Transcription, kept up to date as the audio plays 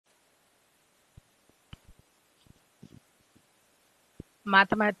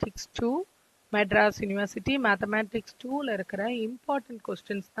Mathematics 2 Madras University Mathematics 2ல இருக்கிற important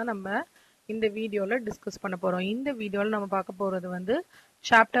questions தான் நம்ம இந்த வீடியோல டிஸ்கஸ் பண்ண போறோம். இந்த வீடியோல நம்ம பார்க்க போறது வந்து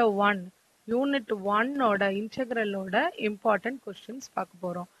chapter 1 யூனிட் 1 ஓட இன்டெகிரலோட important questions பார்க்க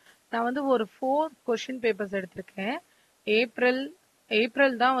போறோம். நான் வந்து ஒரு 4 question papers எடுத்திருக்கேன்.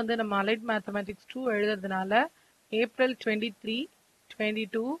 ஏப்ரல் தான் வந்து நம்ம allied mathematics 2 எழுதுறதுனால April 23,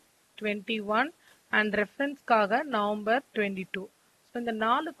 22, 21 and ரெஃபரன்ஸ்க்காக November 22. So இந்த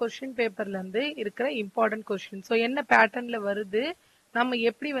 4 கொஸ்டின் பேப்பர்ல இருந்து இருக்கிற இம்பார்ட்டன்ட் கொஸ்டின். ஸோ என்ன பேட்டர்ன்ல வருது, நம்ம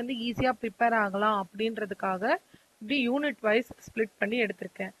எப்படி வந்து ஈஸியா ப்ரிப்பேர் ஆகலாம் அப்படின்றதுக்காக இப்படி யூனிட் வைஸ் ஸ்பிளிட் பண்ணி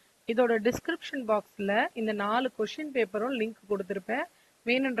எடுத்திருக்கேன். இதோட டிஸ்கிரிப்ஷன் பாக்ஸ்ல இந்த 4 கொஸ்டின் பேப்பரும் லிங்க் கொடுத்துருப்பேன்.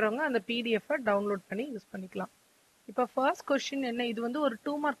 வேணுன்றவங்க அந்த பிடிஎஃப் டவுன்லோட் பண்ணி யூஸ் பண்ணிக்கலாம். இப்போ ஃபர்ஸ்ட் கொஸ்டின் என்ன, இது வந்து ஒரு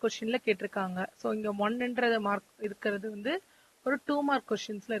 2 மார்க் கொஸ்டின்ல கேட்டிருக்காங்க. ஸோ இங்க 1ன்றது மார்க் இருக்கிறது வந்து ஒரு 2 மார்க்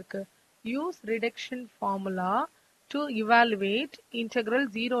கொஸ்டின்ஸ்ல இருக்கு. Use reduction formula to evaluate integral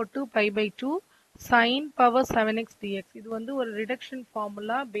 0 to pi by 2 sin power 7x dx. இது வந்து ஒரு ரிடக்ஷன்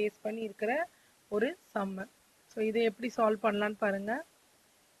ஃபார்முலா பேஸ் பண்ணி இருக்கிற ஒரு சம். ஸோ இதை எப்படி சால்வ் பண்ணலான்னு பாருங்க.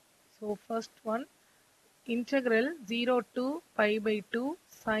 So first one, integral 0 to pi by 2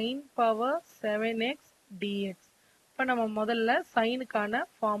 sin power 7x dx. இப்போ நம்ம முதல்ல சைனுக்கான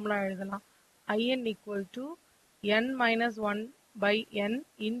ஃபார்முலா எழுதலாம். in equal to n minus 1 by n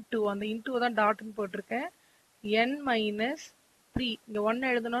into, அந்த இன்டூ தான் டாட்னு போட்டிருக்கேன், n minus 3. இங்க 1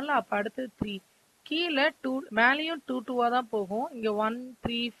 எழுதணும்ல, அப்போ அடுத்தது 3. கீழே 2, மேலேயும் 2 2வா தான் போகும். இங்க 1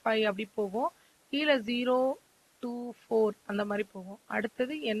 3 5 அப்படி போகும். கீழே 0 2 4 அந்த மாதிரி போகும்.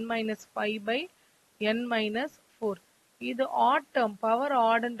 அடுத்தது n minus 5 by n minus 4. இது ஆட் டேர்ம், பவர்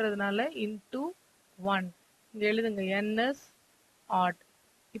ஆட்ன்றதுனால இன்டூ 1. இங்க எழுதுங்க n is odd.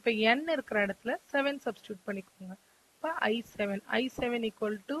 இப்போ n இருக்கிற இடத்துல 7 சப்ஸ்டியூட் பண்ணிக்கோங்க. இப்போ i7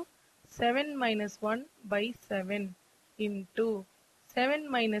 equal to 7 minus 1 by 7 into 7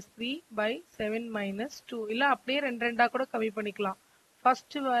 minus 3 by 7 minus 2. இல்ல அப்படியே ரெண்டு ரெண்டா கூட கம்மி பண்ணிக்கலாம்.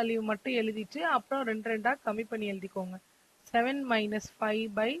 ஃபர்ஸ்ட் வேல்யூ மட்டும் எழுதிட்டு அப்புறம் ரெண்டு ரெண்டா கம்மி பண்ணி எழுதிக்கோங்க. 7 minus 5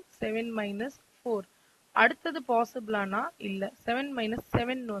 by 7 minus 4. அடுத்தது பாசிபிளானா இல்ல, 7 minus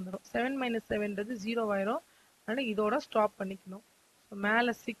 7 வந்துடும். 7 minus 7ன்றது 0 ஆயிரும். அதனால இதோட ஸ்டாப் பண்ணிக்கணும். மேல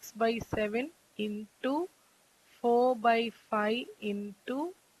 6 by 7 into 4 by 5 into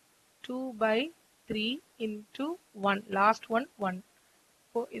 2 by 3 into 1. Last one 1.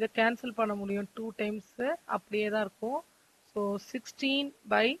 இப்போ இதை கேன்சல் பண்ண முடியும் 2 டைம்ஸ், அப்படியே தான் இருக்கும். So 16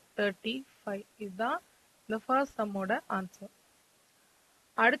 by 35. இதுதான் இந்த ஃபர்ஸ்ட் சம்மோட ஆன்சர்.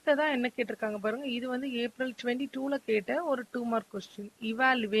 அடுத்ததா என்ன கேட்டிருக்காங்க பாருங்க. இது வந்து ஏப்ரல் 22ல கேட்ட ஒரு 2 மார்க் கொஸ்டின்.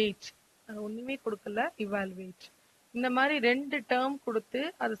 இவாலுவேட், அது ஒண்ணுமே கொடுக்கல, இவாலுவேட். இந்த மாதிரி 2 டேர்ம் கொடுத்து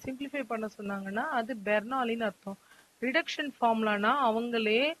அதை சிம்பிளிஃபை பண்ண சொன்னாங்கன்னா அது பெர்னாலின்னு அர்த்தம். ரிடக்ஷன் ஃபார்முலானா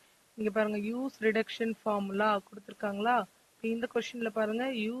அவங்களே இங்க பாருங்க யூஸ் ரிடக்ஷன் ஃபார்முலா கொடுத்துருக்காங்களா. இந்த கொஸ்டின்ல பாருங்க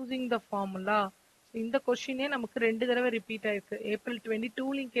யூசிங் த ஃபார்முலா. இந்த கொஸ்டினே நமக்கு 2 தடவை ரிப்பீட் ஆயிருக்கு. ஏப்ரல்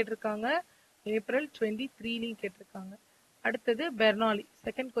 22லயும் கேட்டிருக்காங்க, ஏப்ரல் 23லயும் கேட்டிருக்காங்க. அடுத்தது Bernoulli,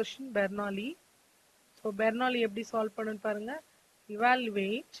 second question Bernoulli. So Bernoulli எப்படி சால்வ் பண்ணுன்னு பாருங்க.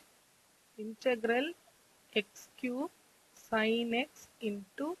 Evaluate integral x cube sin x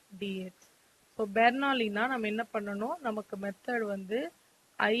into dx. So பெர்னாலினா நம்ம என்ன பண்ணணும், நமக்கு மெத்தட் வந்து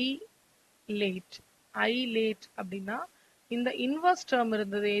ஐலேட் அப்படின்னா இந்த இன்வர்ஸ் டேர்ம்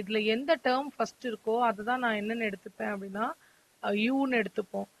இருந்தது, இதுல எந்த டேர்ம் ஃபர்ஸ்ட் இருக்கோ அதுதான் நான் என்னன்னு எடுத்துப்பேன் அப்படின்னா யூன்னு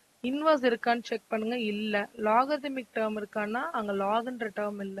எடுத்துப்போம். இன்வர்ஸ் இருக்கான்னு செக் பண்ணுங்க, இல்ல. லாகரிதமிக் டேர்ம் இருக்கான்னா அங்க லாக்ன்ற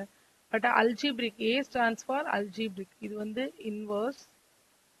டேர்ம் இல்ல. But algebraic, A stands for algebraic. இது வந்து இன்வர்ஸ்,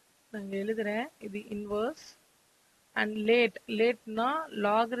 நான் எழுதுறேன், இது இன்வர்ஸ். அண்ட் லேட்னா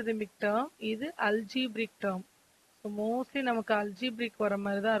லாகரிதமிக் டேர்ம், இது அல்ஜிப்ரிக் டேர்ம். ஸோ மோஸ்ட்லி நமக்கு அல்ஜிப்ரிக் வர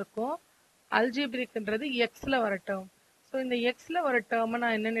மாதிரி தான் இருக்கும். அல்ஜிப்ரிக்ன்றது எக்ஸ்ல வர டேர்ம். ஸோ இந்த எக்ஸ்ல வர டேர்மை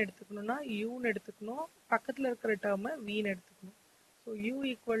நான் என்னன்னு எடுத்துக்கணும்னா யூன்னு எடுத்துக்கணும், பக்கத்துல இருக்கிற டேர்மை வின்னு எடுத்துக்கணும். So u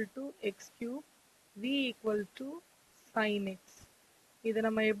equal to x cube, v equal to sin x. இது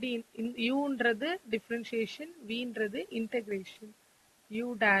நம்ம எப்படி, uன்றது டிஃபரன்ஷியேஷன், vன்றது இன்டெகிரேஷன். u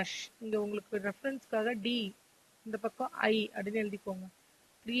dash, இங்க உங்களுக்கு ரெஃபரன்ஸ்க்காக d, இந்த பக்கம் i அப்படின்னு எழுதிக்கோங்க.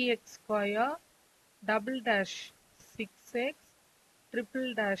 3x square double dash 6x triple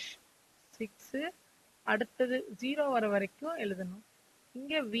dash 6. அடுத்தது 0 வர வரைக்கும் எழுதணும்.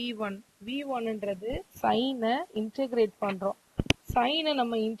 இங்க v1ன்றது சைனை இன்டெகிரேட் பண்றோம். சைனை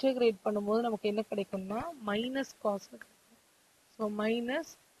நம்ம இன்டெகிரேட் பண்ணும்போது நமக்கு என்ன கிடைக்கும்னா மைனஸ் காஸ் கிடைக்கும். So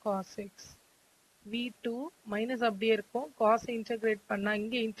minus cos X. v2 minus அப்படியே இருக்கும், காஸ் இன்டெகிரேட் பண்ணா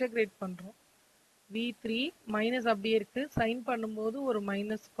இங்க இன்டெகிரேட் பண்றோம். v3 மைனஸ் அப்படியே இருக்கு, சைன் பண்ணும்போது ஒரு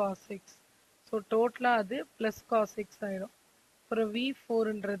மைனஸ் காஸ் எக்ஸ். ஸோ டோட்டலா அது பிளஸ் காஸ் எக்ஸ் ஆயிடும். அப்புறம்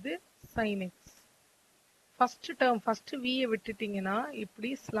v4ன்றது sine x. First term first v விட்டுட்டீங்கன்னா இப்படி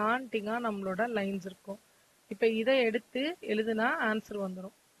ஸ்லாண்டிங்கா நம்மளோட லைன்ஸ் இருக்கும். இப்போ இதை எடுத்து எழுதுனா ஆன்சர்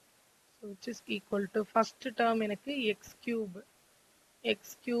வந்துடும். So which is equal to first term எனக்கு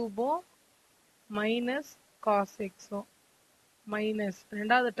X கியூபோ minus cos Exo minus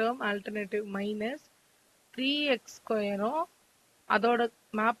ரெண்டாவது டேர்ம் ஆல்டர்னேட்டிவ் மைனஸ் 3x ஸ்கொயரும் அதோட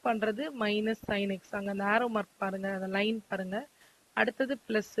மேப் பண்றது மைனஸ் சைன் எக்ஸ். அங்க அந்த ஆரோ மார்க் பாருங்க, அந்த லைன் பாருங்க. அடுத்தது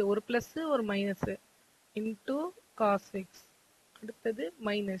பிளஸ், ஒரு பிளஸ் ஒரு மைனஸ் இன்டூ காஸ் எக்ஸ். அடுத்தது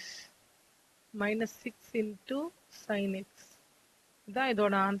minus minus 6 into sine x. இதுதான்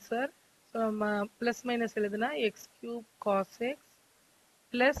இதோட ஆன்சர். ஸோ நம்ம பிளஸ் மைனஸ் எழுதுனா X cube cos X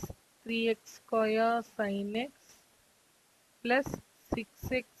plus 3x square sine x plus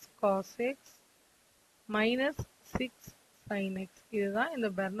 6x cos X minus 6 sin x. இதுதான் இந்த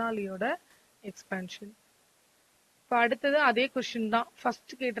பெர்னாலியோட expansion. இப்போ அடுத்தது அதே கொஸ்டின் தான்,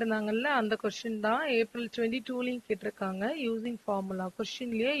 ஃபர்ஸ்ட் கேட்டிருந்தாங்கல்ல அந்த கொஸ்டின் தான் ஏப்ரல் 22லையும் கேட்டிருக்காங்க. Using formula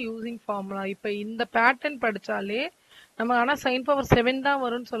கொஸ்டின்லயே using formula. இப்போ இந்த பேட்டர்ன் படிச்சாலே நம்ம ஆனால் சைன் பவர் 7 தான்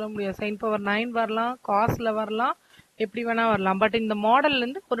வரும்னு சொல்ல முடியாது. சைன் பவர் 9 வரலாம், காஸ்ல வரலாம், எப்படி வேணா வரலாம். பட் இந்த மாடல்ல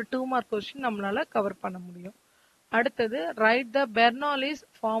இருந்து ஒரு 2 மார்க் கொஸ்டின் நம்மளால கவர் பண்ண முடியும். அடுத்தது right the பெர்னாலிஸ்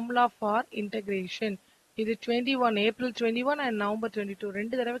formula for integration. இது 21 ஏப்ரல் 21 அண்ட் நவம்பர் 22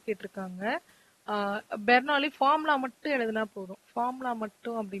 ரெண்டு தடவை கேட்டிருக்காங்க. பெர்னாலி ஃபார்முலா மட்டும் எழுதினா போதும். ஃபார்முலா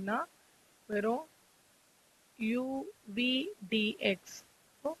மட்டும் அப்படின்னா வெறும் UVdx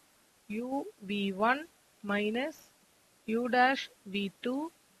UV1 minus U dash V2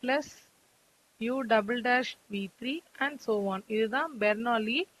 plus U double dash V3 and so on. இதுதான்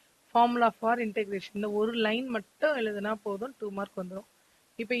பெர்னாலி ஃபார்முலா ஃபார் இன்டகிரேஷன். இந்த ஒரு லைன் மட்டும் எழுதினா போதும் 2 மார்க் வந்துடும்.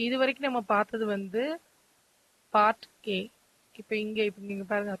 இப்போ இது வரைக்கும் நம்ம பார்த்தது வந்து பார்ட் ஏ. இப்போ இங்கே இப்போ நீங்கள்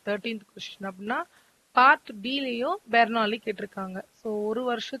பாருங்க 13th கொஸ்டின் அப்படின்னா பார்ட் பிலையும் பெர்னாலி கேட்டிருக்காங்க. ஸோ ஒரு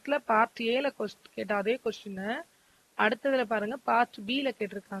வருஷத்துல பார்ட் ஏல கேட்ட அதே கொஸ்டினை அடுத்ததுல பாருங்க பார்ட் பில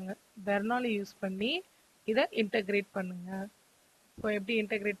கேட்டிருக்காங்க. பெர்னாலி யூஸ் பண்ணி இதை இன்டகிரேட் பண்ணுங்க. ஸோ எப்படி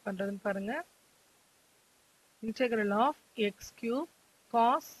இன்டகிரேட் பண்றதுன்னு பாருங்க. Integral of X cube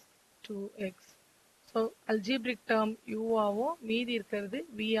cos 2x. So algebraic term யூவாவும் மீதி இருக்கிறது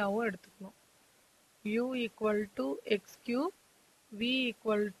வியாவும் எடுத்துக்கணும். u equal to x cube, v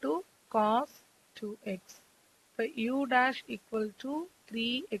equal to cos 2x. இப்போ u dash equal to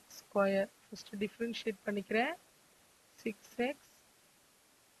 3x square. First differentiate பண்ணிக்கிறேன். 6x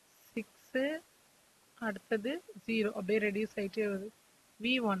 6 அடுத்தது 0 அப்படியே ரெடியூஸ் ஆயிட்டே வருது.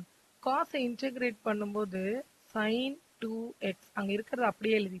 v1 காஸை இன்டெகிரேட் பண்ணும்போது sin 2x அங்க இருக்கிறது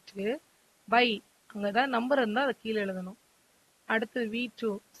அப்படியே எழுதிட்டு பை அங்கதான் நம்பர் இருந்தா அதை கீழே எழுதணும். அடுத்து v2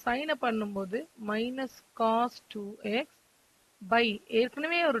 சைனை பண்ணும்போது மைனஸ் காஸ் 2x பை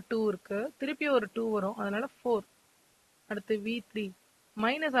ஏற்கனவே ஒரு 2 இருக்கு, திருப்பி ஒரு 2 வரும், அதனால 4. அடுத்து v3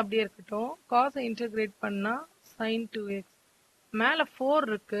 மைனஸ் அப்படியே இருக்கட்டும், காஸை இன்டெகிரேட் பண்ணா sin 2x. மேல 4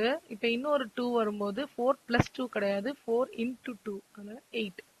 இருக்கு, இப்போ இன்னொரு 2 வரும்போது 4 பிளஸ் 2 கிடையாது, 4 இன்டூ 2, அதனால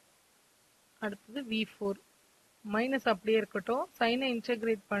 8. அடுத்தது v4 மைனஸ் அப்படியே இருக்கட்டும், சைனை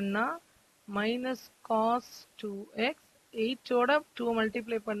இன்டெகிரேட் பண்ணா மைனஸ் காஸ் 2x 8ஓட 2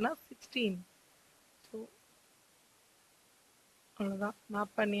 மல்டிப்ளை பண்ணா 16. ஸோ அவ்வளோதான்,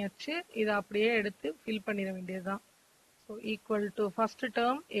 மேப் பண்ணியாச்சு. இதை அப்படியே எடுத்து ஃபில் பண்ணிட வேண்டியதுதான். So equal to first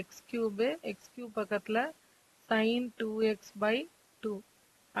term X cube பக்கத்தில் சைன் 2x பை 2.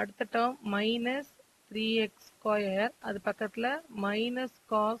 அடுத்த டேர்ம் மைனஸ் 3x ஸ்கொயர், அது பக்கத்தில் மைனஸ்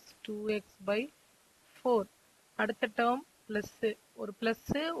காஸ் 2x பை 4. அடுத்த டேர்ம் ப்ளஸ்ஸு, ஒரு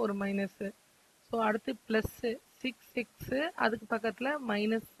ப்ளஸ்ஸு ஒரு மைனஸு. ஸோ அடுத்து ப்ளஸ்ஸு 6x, அதுக்கு பக்கத்தில்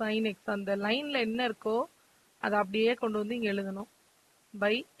மைனஸ் சைன் எக்ஸ். அந்த லைனில் என்ன இருக்கோ அதை அப்படியே கொண்டு வந்து இங்கே எழுதணும்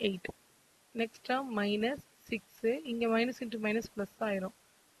பை 8. நெக்ஸ்ட் டேர்ம் மைனஸ் 6, இங்கே மைனஸ் இன்ட்டு மைனஸ் ப்ளஸ் ஆயிரும்,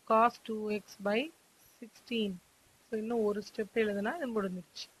 காஸ் 2x பை 16. ஸோ இன்னும் ஒரு ஸ்டெப் எழுதுனா இது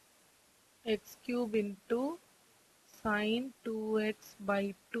முடிஞ்சிருச்சு. X cube into sign 2x by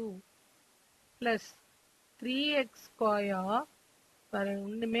 2 plus 3x square, வேற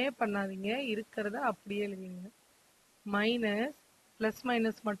ஒன்றுமே பண்ணாதீங்க, இருக்கிறத அப்படியே எழுதிங்க. மைனஸ் பிளஸ்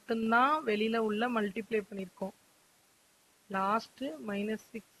மைனஸ் மட்டும்தான் வெளியில உள்ள மல்டிப்ளை பண்ணியிருக்கோம். Last minus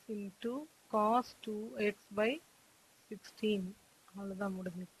 6 into cos 2x by 16. அவ்வளோதான்,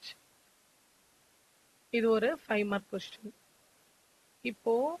 முடிஞ்சிச்சு. இது ஒரு 5 மார்க் கொஸ்டின்.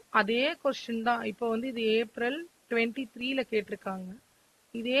 இப்போ அதே கொஸ்டின் தான், இப்போ வந்து இது ஏப்ரல் 23ல கேட்டிருக்காங்க.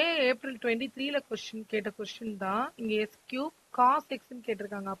 இதே ஏப்ரல் 23ல கொஸ்டின் கேட்ட கொஸ்டின் தான் இங்க எஸ் கியூப் காஸ் எக்ஸ்ன்னு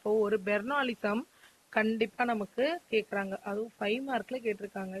கேட்டிருக்காங்க. அப்போ ஒரு பெர்னாலிசம் கண்டிப்பா நமக்கு கேட்குறாங்க, அதுவும் 5 மார்க்ல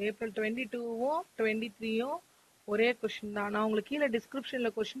கேட்டிருக்காங்க. ஏப்ரல் 22வும் 23யும் ஒரே கொஸ்டின் தான். நான் உங்களுக்கு கீழே டிஸ்கிரிப்ஷன்ல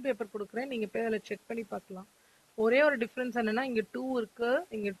கொஸ்டின் பேப்பர் கொடுக்குறேன், நீங்க போய் அதில் செக் பண்ணி பார்க்கலாம். ஒரே ஒரு டிஃப்ரென்ஸ் என்னன்னா இங்க 2 இருக்கு,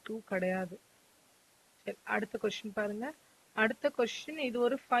 இங்க 2 கிடையாது. சரி, அடுத்த கொஸ்டின் பாருங்க. அடுத்த கொஸ்டின் இது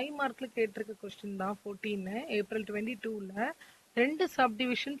ஒரு 5 மார்க்ல கேட்டிருக்க கொஸ்டின் தான். 14 ஏப்ரல் 22ல 2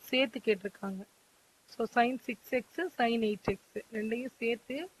 சப்டிவிஷன் சேர்த்து கேட்டிருக்காங்க. So sin 6x sin 8x ரெண்டையும்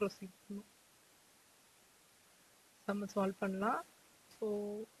சேர்த்து ப்ரொசீட் பண்ணும். நம்ம சால்வ் பண்ணலாம். ஸோ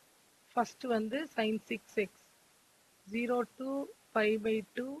ஃபர்ஸ்ட் வந்து sin 6x 0 to pi by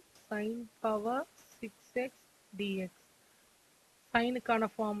 2 sin power 6x dx. சைனுக்கான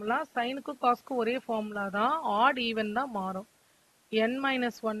formula, சைனுக்கும் காஸ்க்கும் ஒரே ஃபார்முலா தான், ஆட் ஈவன் தான் மாறும். n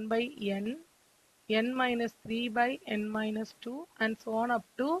minus 1 by n, n minus 3 by n minus 2 and so on up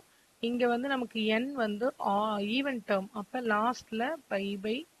to இங்க வந்து நமக்கு n வந்து ஈவன் டேர்ம், அப்ப லாஸ்ட்ல pi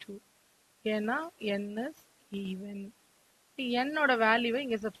by 2, ஏன்னா n is ஈவன். n ஓட வேல்யூவை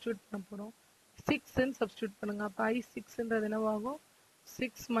இங்க சப்ஸ்டியூட் பண்ண போறோம். 6 ன்னு சப்ஸ்டியூட் பண்ணுங்க. அப்ப i6ன்றது என்னவாகும்?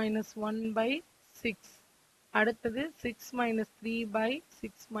 6 minus 1 by 6. அடுத்தது 6 minus 3 by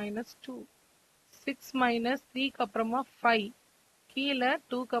 6 minus 2. 6 minus 3க்கு அப்புறமா 5, கீழே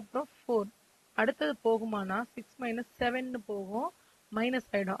 2க்கு அப்புறம் 4. அடுத்தது போகுமானா 6 minus 7ன்னு போகும்,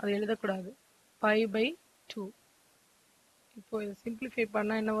 மைனஸ் ஆயிடும், அது எழுதக்கூடாது. 5 by 2. இப்போ இதை சிம்பிளிஃபை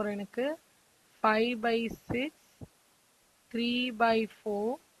பண்ணா என்ன வரும் எனக்கு? 5 by 6, 3 by 4,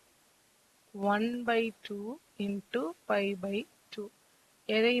 1 by 2 into 5 by 2.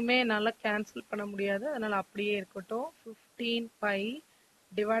 எதையுமே என்னால் கேன்சல் பண்ண முடியாது, அதனால் அப்படியே இருக்கட்டும். 15 pi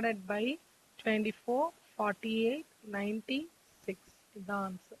divided by 24, 48, 96. இதுதான்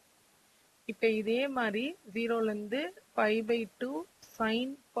ஆன்சர். இப்போ இதே மாதிரி 0லேருந்து pi by 2 sin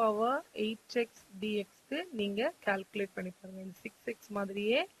power 8x dxக்கு நீங்கள் கால்குலேட் பண்ணி பாருங்க. இந்த 6x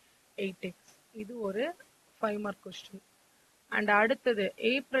மாதிரியே 8x. இது ஒரு 5 மார்க் கொஸ்டின். அண்ட் அடுத்தது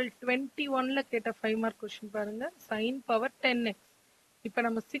ஏப்ரல் 21ல கேட்ட 5 மார்க் கொஸ்டின் பாருங்க. sin power 10x. இப்போ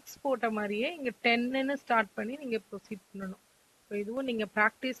நம்ம 6 போட்ட மாதிரியே இங்கே 10ன்னு ஸ்டார்ட் பண்ணி நீங்கள் ப்ரொசீட் பண்ணணும். ஸோ இதுவும் நீங்கள்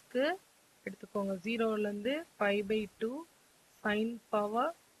ப்ராக்டிஸ்க்கு எடுத்துக்கோங்க. 0லேருந்து pi by 2 sin power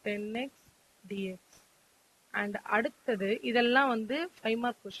 10x dx. And அடுத்தது இதெல்லாம் வந்து 5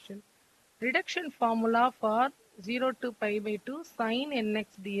 mark question. Reduction formula for 0 to pi by 2 sin nx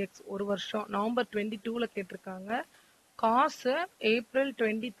dx ஒரு வருஷம் நவம்பர் 22ல கேட்டிருக்காங்க. காசு ஏப்ரல்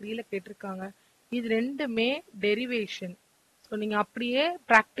 23ல கேட்டிருக்காங்க. இது ரெண்டுமே டெரிவேஷன். ஸோ நீங்கள் அப்படியே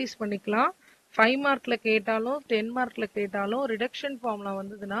ப்ராக்டிஸ் பண்ணிக்கலாம். 5 மார்க்ல கேட்டாலும் 10 மார்க்ல கேட்டாலும் ரிடக்ஷன் ஃபார்முலா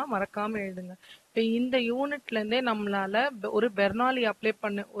வந்ததுன்னா மறக்காம எழுதுங்க. இப்போ இந்த யூனிட்லேருந்தே நம்மளால ஒரு பெர்னாலி அப்ளை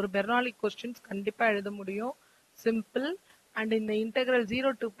பண்ண ஒரு பெர்னாலி கொஸ்டின்ஸ் கண்டிப்பாக எழுத முடியும். சிம்பிள். அண்ட் இந்த integral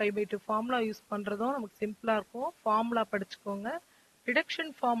 0 to pi by 2 formula use பண்ணுறதும் நமக்கு சிம்பிளாக இருக்கும். ஃபார்முலா படிச்சுக்கோங்க.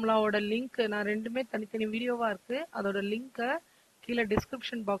 ரிடக்ஷன் ஃபார்முலாவோட லிங்க் நான் ரெண்டுமே தனித்தனி வீடியோவாக இருக்குது, அதோட லிங்க்கை கீழே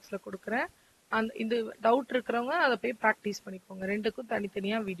டிஸ்கிரிப்ஷன் பாக்ஸில் கொடுக்குறேன். இந்த டவுட் இருக்கிறவங்க அதை போய் ப்ராக்டிஸ் பண்ணிக்கோங்க. ரெண்டுக்கும்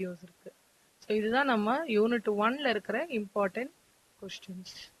தனித்தனியாக வீடியோஸ் இருக்குது. ஸோ இதுதான் நம்ம யூனிட் 1ல இருக்கிற இம்பார்ட்டன்ட்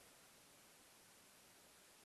கொஸ்டின்ஸ்.